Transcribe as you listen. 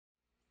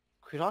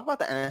Can we talk about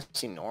the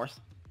NFC North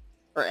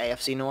or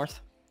AFC North?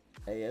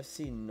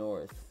 AFC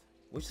North.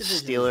 Which division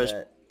is Steelers,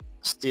 that?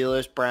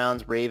 Steelers,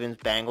 Browns, Ravens,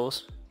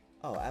 Bengals.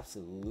 Oh,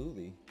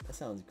 absolutely. That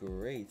sounds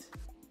great.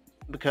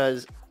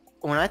 Because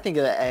when I think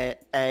of the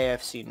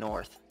AFC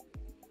North,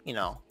 you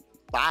know,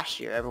 last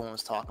year everyone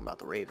was talking about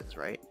the Ravens,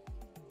 right?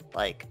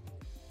 Like,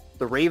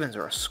 the Ravens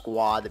are a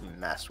squad to be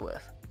messed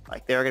with.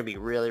 Like, they're going to be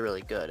really,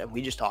 really good. And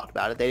we just talked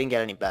about it. They didn't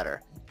get any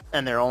better.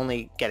 And they're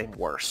only getting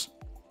worse,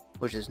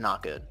 which is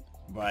not good.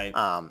 Right.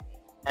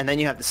 And then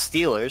you have the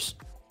Steelers,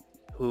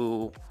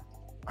 who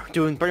are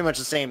doing pretty much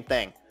the same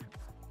thing,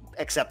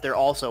 except they're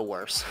also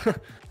worse.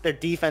 Their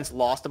defense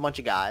lost a bunch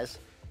of guys.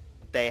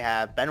 They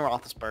have Ben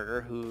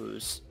Roethlisberger,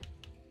 who's,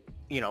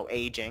 you know,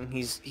 aging.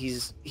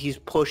 He's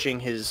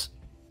pushing his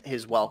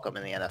welcome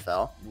in the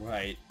NFL.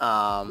 Right.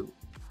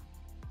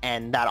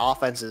 And that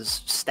offense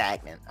is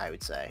stagnant, I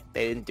would say.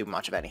 They didn't do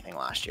much of anything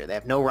last year. They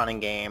have no running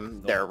game.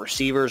 Nope. Their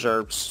receivers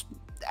are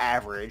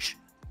average.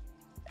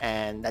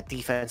 And that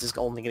defense is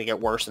only going to get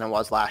worse than it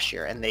was last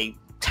year. And they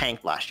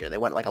tanked last year. They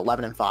went like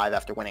 11-5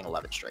 after winning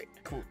 11 straight.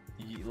 Cool.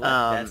 You let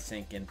that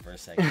sink in for a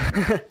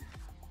second.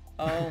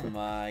 Oh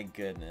my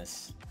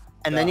goodness.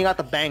 And then you got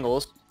the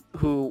Bengals,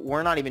 who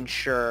we're not even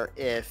sure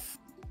if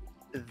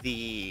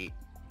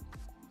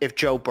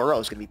Joe Burrow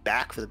is going to be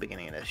back for the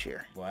beginning of this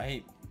year.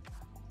 Right.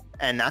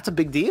 And that's a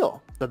big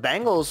deal. The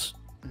Bengals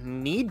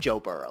need Joe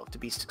Burrow to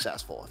be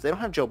successful. If they don't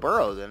have Joe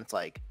Burrow, then it's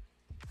like,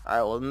 all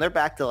right, well, then they're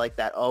back to like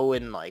that 0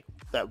 and like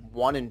that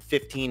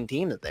 1-15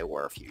 team that they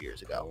were a few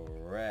years ago.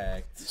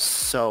 Correct.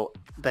 So,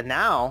 but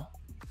now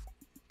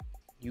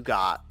you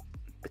got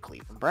the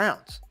Cleveland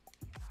Browns,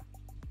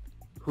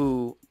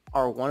 who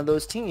are one of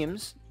those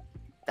teams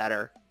that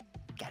are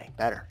getting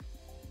better.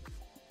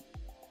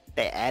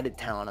 They added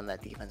talent on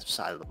that defensive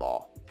side of the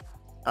ball.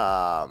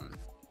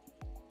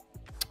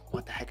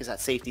 What the heck is that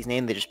safety's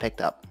name they just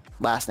picked up?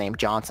 Last name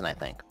Johnson, I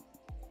think.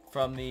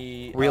 From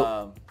the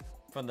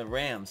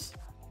Rams.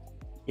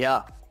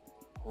 Yeah,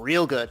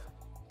 real good.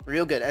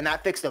 And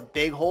that fixed a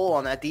big hole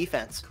on that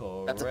defense.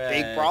 Correct. That's a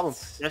big problem.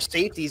 Their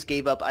safeties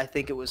gave up, I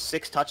think it was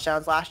 6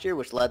 touchdowns last year,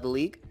 which led the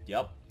league.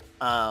 Yep.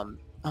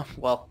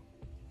 Well,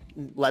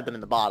 led them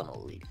in the bottom of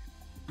the league.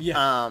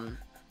 Yeah.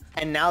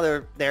 And now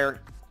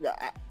they're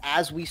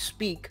as we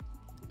speak,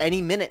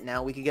 any minute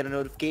now we could get a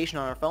notification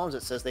on our phones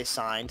that says they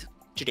signed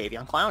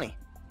Jadeveon Clowney,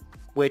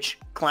 which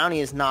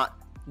Clowney is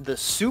not the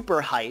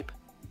super hype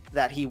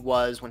that he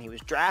was when he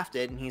was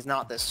drafted, and he's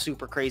not this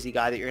super crazy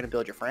guy that you're going to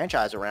build your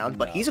franchise around,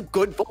 but he's a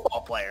good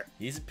football player.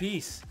 He's a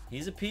piece.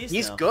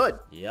 He's now. good.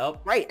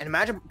 Yep. Right, and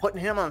imagine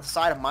putting him on the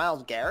side of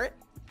Myles Garrett.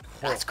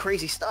 That's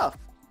crazy stuff.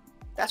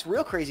 That's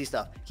real crazy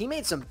stuff. He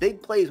made some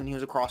big plays when he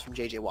was across from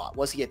J.J. Watt.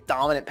 Was he a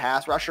dominant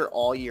pass rusher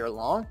all year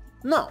long?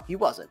 No, he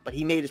wasn't, but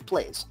he made his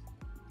plays.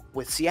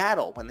 With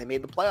Seattle, when they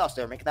made the playoffs,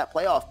 they were making that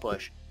playoff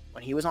push.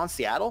 When he was on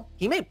Seattle,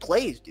 he made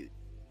plays, dude.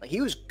 Like,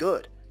 he was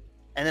good.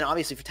 And then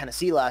obviously for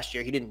Tennessee last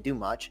year, he didn't do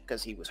much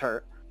because he was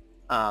hurt.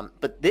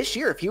 But this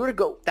year, if he were to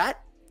go,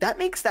 that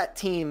makes that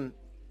team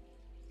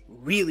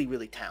really,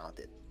 really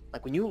talented.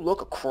 Like, when you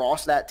look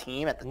across that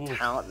team at the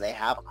talent they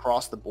have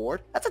across the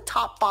board, that's a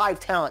top 5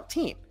 talent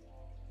team.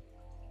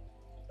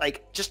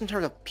 Like, just in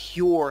terms of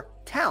pure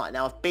talent.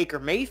 Now, if Baker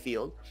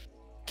Mayfield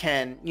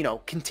can, you know,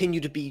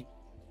 continue to be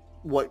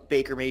what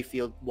Baker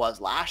Mayfield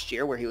was last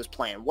year, where he was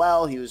playing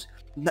well, he was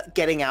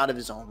getting out of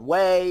his own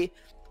way,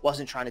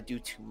 wasn't trying to do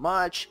too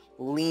much,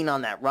 lean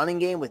on that running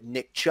game with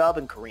Nick Chubb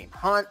and Kareem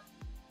Hunt,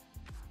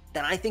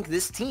 then I think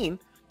this team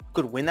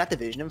could win that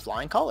division in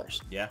flying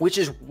colors. Yeah. Which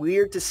is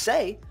weird to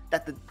say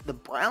that the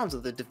Browns are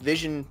the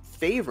division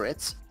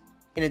favorites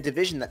in a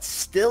division that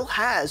still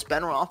has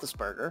Ben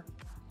Roethlisberger,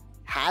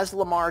 has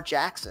Lamar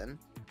Jackson,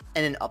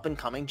 and an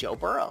up-and-coming Joe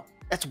Burrow.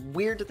 That's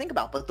weird to think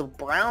about, but the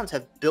Browns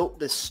have built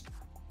this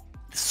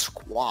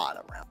squad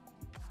around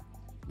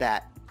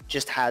that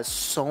just has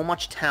so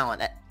much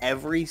talent at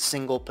every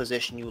single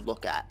position you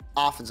look at.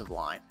 Offensive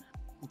line,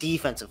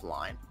 defensive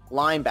line,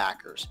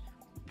 linebackers,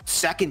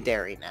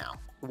 secondary now.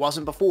 It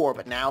wasn't before,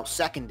 but now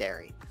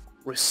secondary,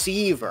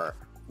 receiver,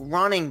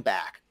 running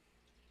back.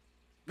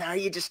 Now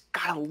you just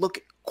gotta look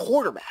at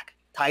quarterback,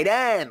 tight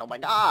end. Oh my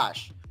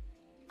gosh.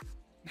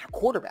 Now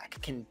quarterback.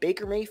 Can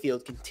Baker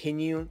Mayfield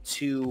continue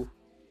to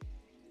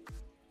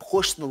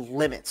push the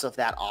limits of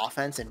that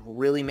offense and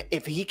really,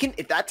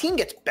 if that team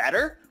gets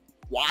better,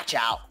 watch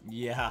out.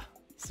 Yeah,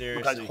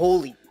 seriously.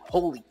 Because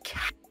holy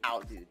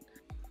cow, dude.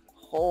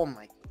 Oh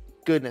my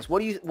goodness. What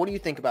do you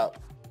think about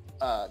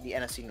the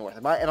NFC North?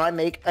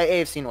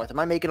 AFC North? Am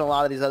I making a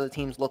lot of these other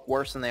teams look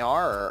worse than they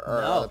are,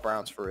 or No. are the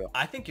Browns for real?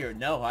 I think you're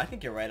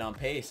right on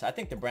pace. I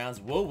think the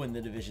Browns will win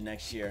the division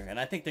next year, and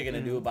I think they're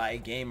gonna do it by a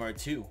game or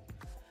two.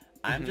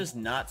 I'm just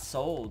not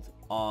sold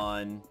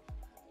on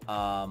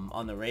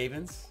the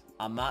Ravens.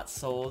 I'm not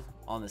sold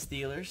on the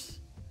Steelers,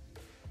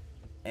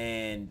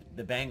 and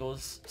the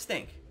Bengals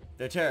stink.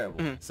 They're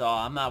terrible. So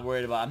I'm not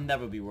worried about, I'll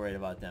never be worried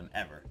about them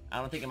ever. I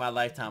don't think in my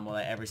lifetime will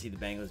I ever see the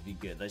Bengals be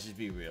good. Let's just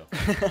be real.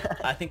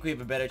 I think we have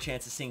a better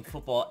chance of seeing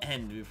football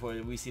end before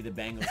we see the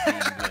Bengals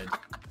being good.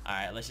 All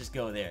right, let's just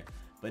go there.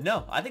 But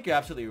no, I think you're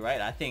absolutely right.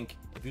 I think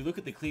if you look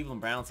at the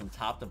Cleveland Browns from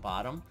top to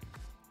bottom,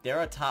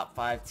 they're a top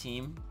 5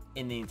 team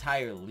in the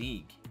entire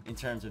league in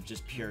terms of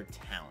just pure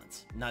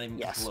talent. Not even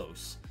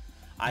close.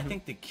 I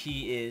think the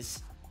key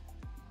is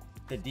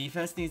the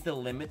defense needs to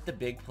limit the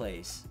big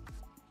plays.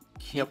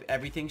 Keep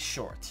everything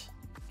short.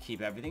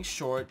 Keep everything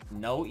short.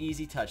 No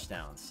easy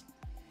touchdowns.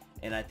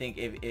 And I think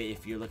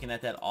if you're looking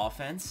at that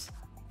offense,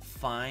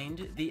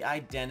 find the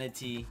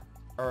identity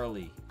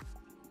early.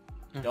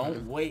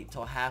 Don't wait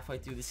till halfway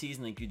through the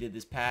season like you did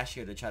this past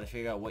year to try to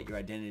figure out what your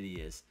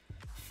identity is.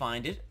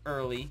 Find it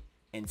early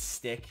and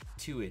stick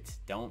to it.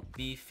 Don't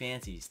be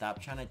fancy. Stop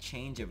trying to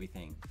change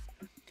everything.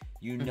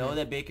 You know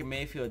that Baker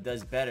Mayfield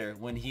does better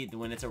when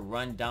it's a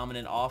run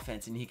dominant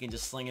offense and he can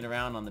just sling it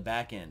around on the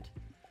back end.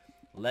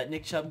 Let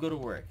Nick Chubb go to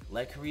work.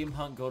 Let Kareem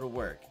Hunt go to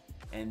work.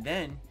 And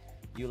then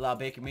you allow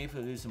Baker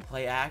Mayfield to do some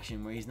play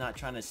action where he's not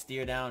trying to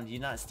steer down. He's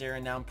not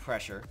staring down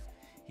pressure.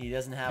 He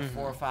doesn't have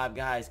 4 or 5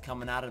 guys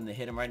coming at him to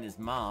hit him right in his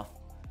mouth.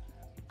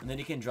 And then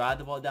he can drive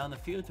the ball down the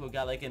field to a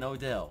guy like an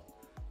Odell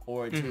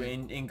or to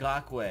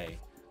Ngakoue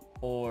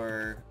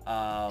or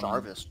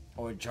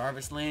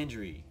Jarvis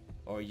Landry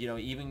or, you know,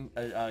 even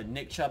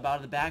Nick Chubb out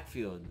of the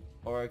backfield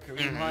or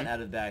Kareem Hunt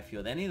out of the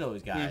backfield. Any of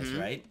those guys,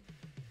 right?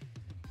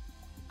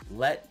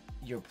 Let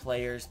your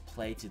players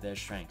play to their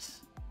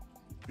strengths.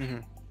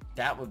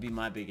 That would be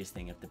my biggest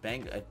thing. If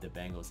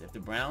the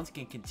Browns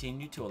can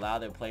continue to allow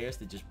their players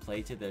to just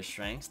play to their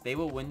strengths, they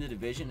will win the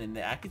division. And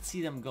I could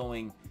see them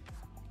going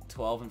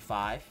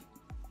 12-5,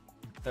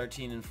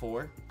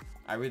 13-4.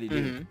 I really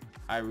do.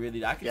 I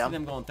could see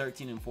them going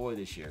 13-4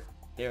 this year.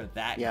 They're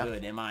that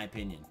good, in my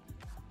opinion.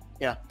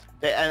 Yeah.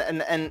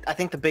 And I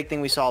think the big thing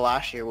we saw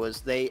last year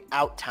was they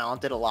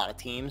out-talented a lot of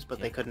teams,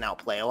 but they couldn't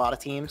outplay a lot of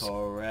teams.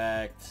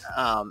 Correct.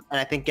 And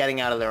I think getting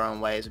out of their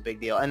own way is a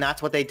big deal. And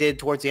that's what they did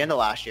towards the end of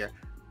last year.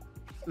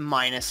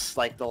 Minus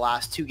like the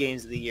last 2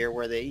 games of the year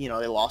where they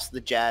lost to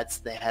the Jets.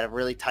 They had a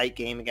really tight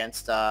game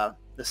against the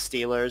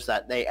Steelers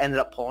that they ended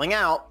up pulling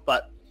out,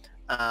 but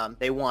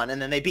they won. And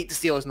then they beat the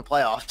Steelers in the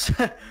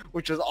playoffs,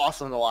 which was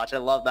awesome to watch. I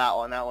love that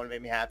one. That one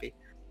made me happy.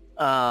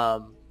 I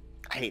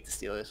hate the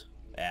Steelers.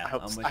 Yeah, I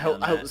hope the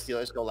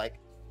Steelers go like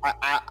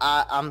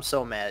I'm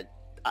so mad.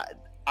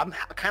 I'm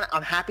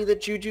happy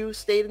that Juju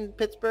stayed in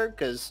Pittsburgh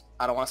because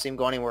I don't want to see him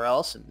go anywhere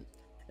else and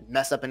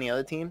mess up any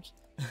other teams.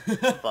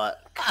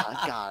 But God,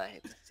 I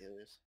hate the Steelers.